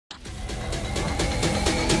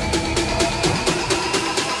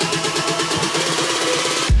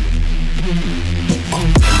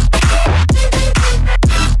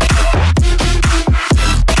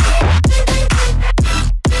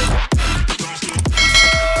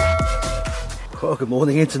Well, good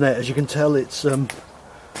morning internet. As you can tell, it's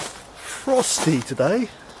frosty today.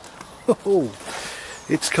 Oh,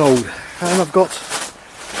 it's cold, and I've got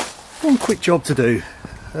one quick job to do.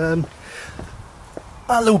 That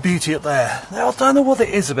little beauty up there. Now, I don't know what it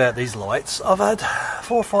is about these lights. I've had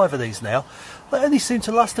 4 or 5 of these now. They only seem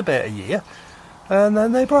to last about a year, and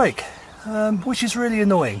then they break, which is really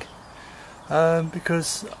annoying.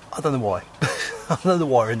 Because I don't know why. I know the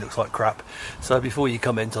wiring looks like crap, so before you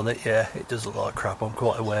comment on it, yeah, it does look like crap, I'm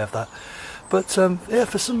quite aware of that. But yeah,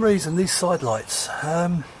 for some reason these side lights,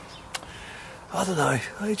 I don't know,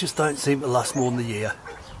 they just don't seem to last more than a year.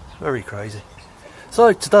 Very crazy.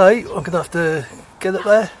 So today I'm going to have to get up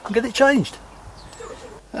there and get it changed.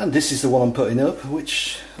 And this is the one I'm putting up,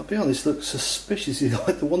 which, I'll be honest, looks suspiciously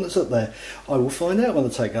like the one that's up there. I will find out when I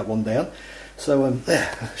take that one down. So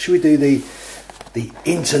there, should we do the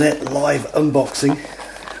internet live unboxing,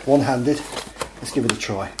 one-handed? Let's give it a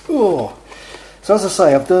try. Oh, so as I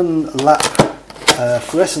say, I've done LAP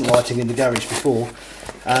fluorescent lighting in the garage before,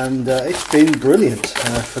 and it's been brilliant.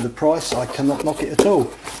 For the price, I cannot knock it at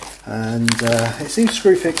all. And it seems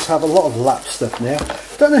Screwfix have a lot of LAP stuff now.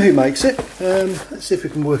 Don't know who makes it. Let's see if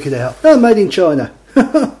we can work it out. Oh, made in China.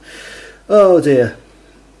 Oh dear.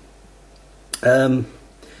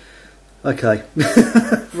 Okay.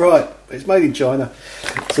 Right, it's made in China,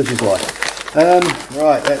 such is life.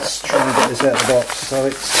 Right, let's try and get this out of the box. So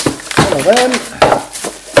it's one of them,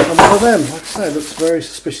 and one of them. Like I say, it looks very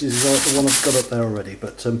suspicious like the one I've got up there already.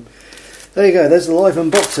 But there you go, there's the live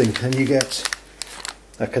unboxing, and you get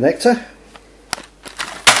a connector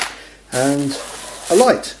and a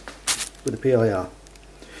light with a PIR.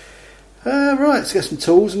 Right, let's get some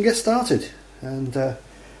tools and get started. And I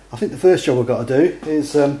think the first job I've got to do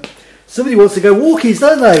is somebody wants to go walkies,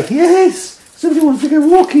 don't they? Yes! Somebody wants to go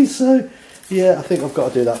walkies, so yeah, I think I've got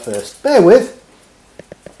to do that first. Bear with.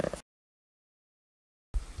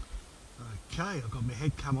 Okay, I've got my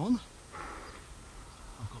head cam on.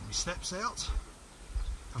 I've got my steps out.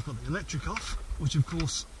 I've got the electric off, which of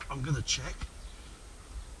course I'm going to check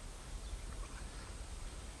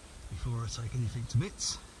before I take anything to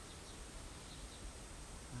bits.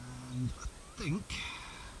 And I think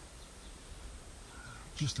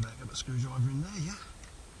just about get my screwdriver in there, yeah.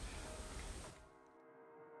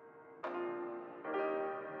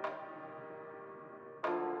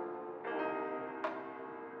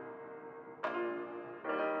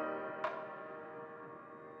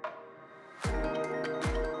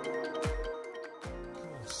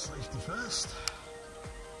 Safety first.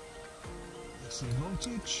 Let's see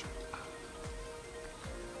voltage.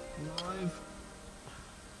 Live.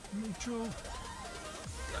 Neutral. Yep,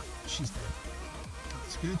 she's dead.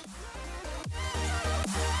 That's good.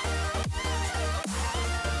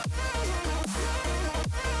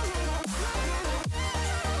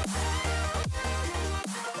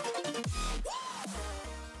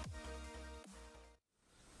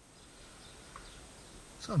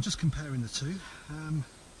 So I'm just comparing the two.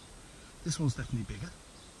 This one's definitely bigger.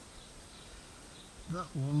 That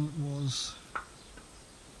one was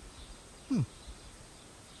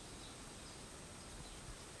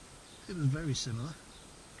it was very similar.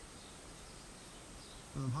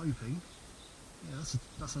 But I'm hoping, yeah,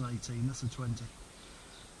 that's an 18, that's a 20.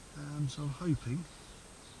 So I'm hoping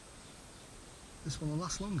this one will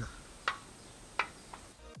last longer.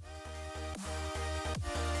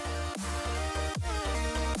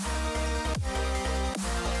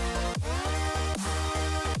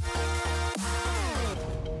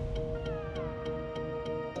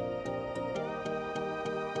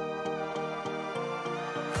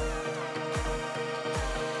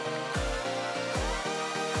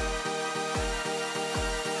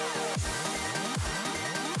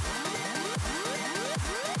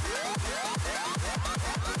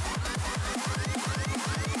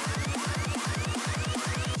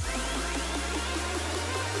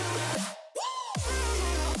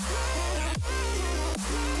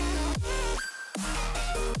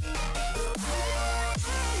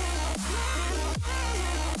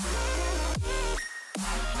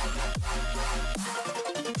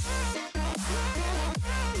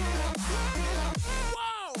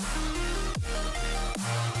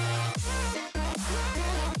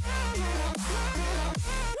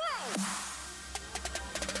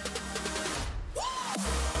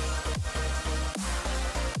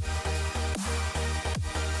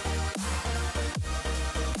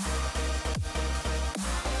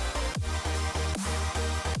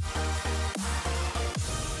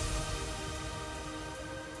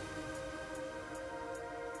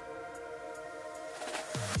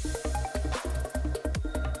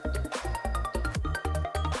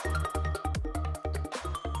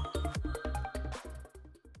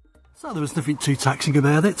 So there was nothing too taxing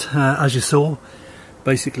about it, as you saw.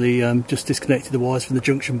 Basically just disconnected the wires from the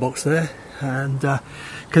junction box there and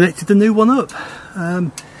connected the new one up.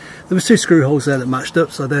 There was 2 screw holes there that matched up,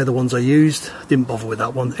 so they're the ones I used. Didn't bother with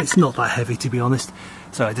that one, it's not that heavy to be honest,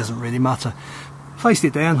 so it doesn't really matter. Faced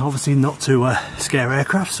it down, obviously not to scare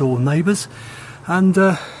aircrafts or neighbours, and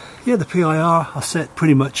yeah, the PIR I set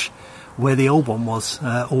pretty much where the old one was,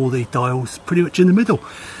 all the dials pretty much in the middle.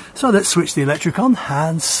 So let's switch the electric on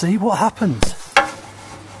and see what happens.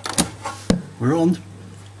 We're on.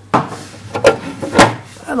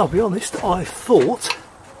 And I'll be honest, I thought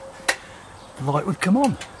the light would come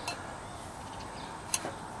on,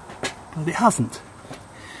 but it hasn't.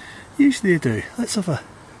 Usually they do. Let's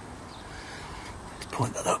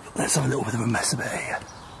point that up. Let's have a little bit of a mess of it here.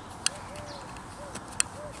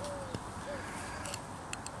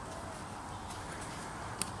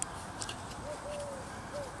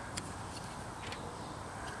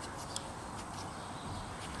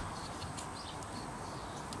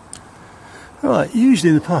 Right, usually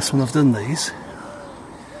in the past when I've done these,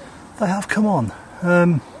 they have come on.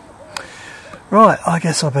 Right, I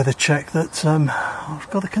guess I better check that I've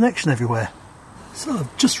got a connection everywhere. So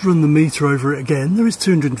I've just run the meter over it again. There is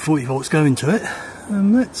 240 volts going to it.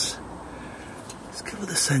 Let's cover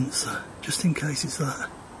the sensor, just in case it's that.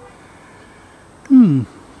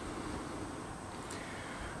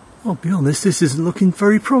 I'll be honest, this isn't looking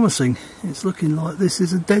very promising. It's looking like this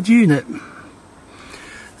is a dead unit.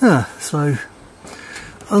 So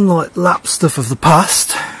unlike LAP stuff of the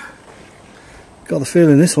past, got the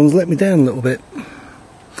feeling this one's let me down a little bit.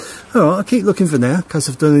 Alright, I'll keep looking for now in case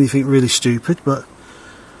I've done anything really stupid, but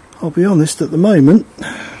I'll be honest, at the moment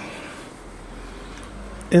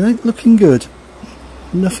it ain't looking good.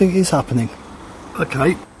 Nothing is happening.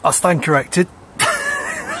 Okay, I stand corrected.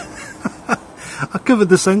 I covered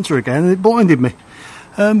the sensor again and it blinded me.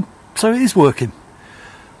 So it is working.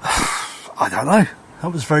 I don't know.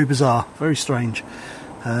 That was very bizarre, very strange.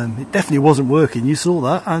 It definitely wasn't working, you saw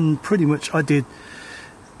that, and pretty much I did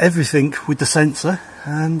everything with the sensor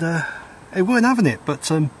and it weren't having it, but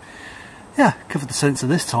yeah, covered the sensor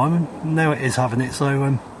this time and now it is having it,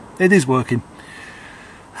 so it is working.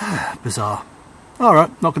 Bizarre. Alright,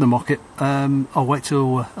 not going to mock it. I'll wait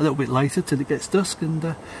till a little bit later till it gets dusk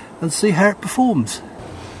and see how it performs.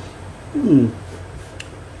 Maybe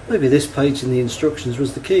this page in the instructions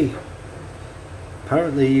was the key.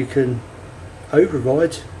 Apparently you can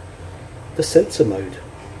override the sensor mode.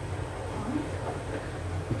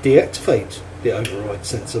 Deactivate the override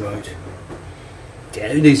sensor mode.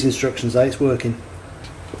 Yeah, who needs instructions, it's working.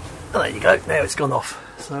 And there you go, now it's gone off.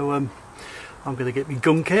 So I'm going to get my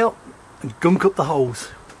gunk out and gunk up the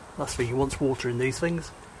holes. That's for you wants water in these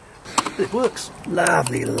things. But it works.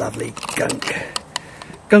 Lovely, lovely gunk.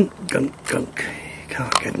 Gunk, gunk, gunk. You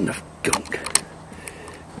can't get enough gunk.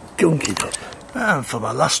 Gunk it up. And for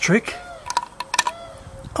my last trick,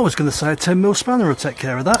 I was going to say a 10mm spanner will take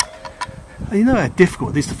care of that. And you know how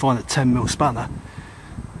difficult it is to find a 10mm spanner.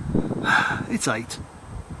 It's 8.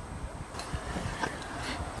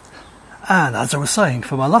 And as I was saying,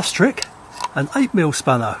 for my last trick, an 8mm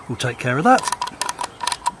spanner will take care of that.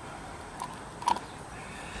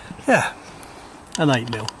 Yeah, an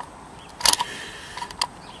 8mm.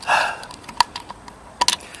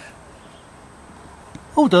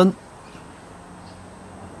 All done.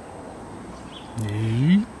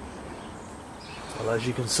 Well, as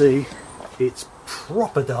you can see, it's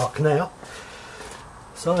proper dark now.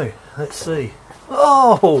 So, let's see.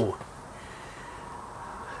 Oh!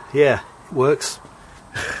 Yeah, it works.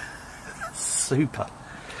 Super.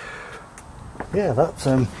 Yeah, that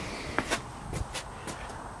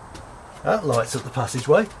lights up the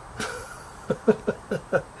passageway.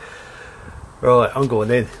 Right, I'm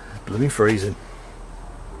going in. It's blooming freezing.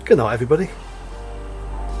 Good night, everybody.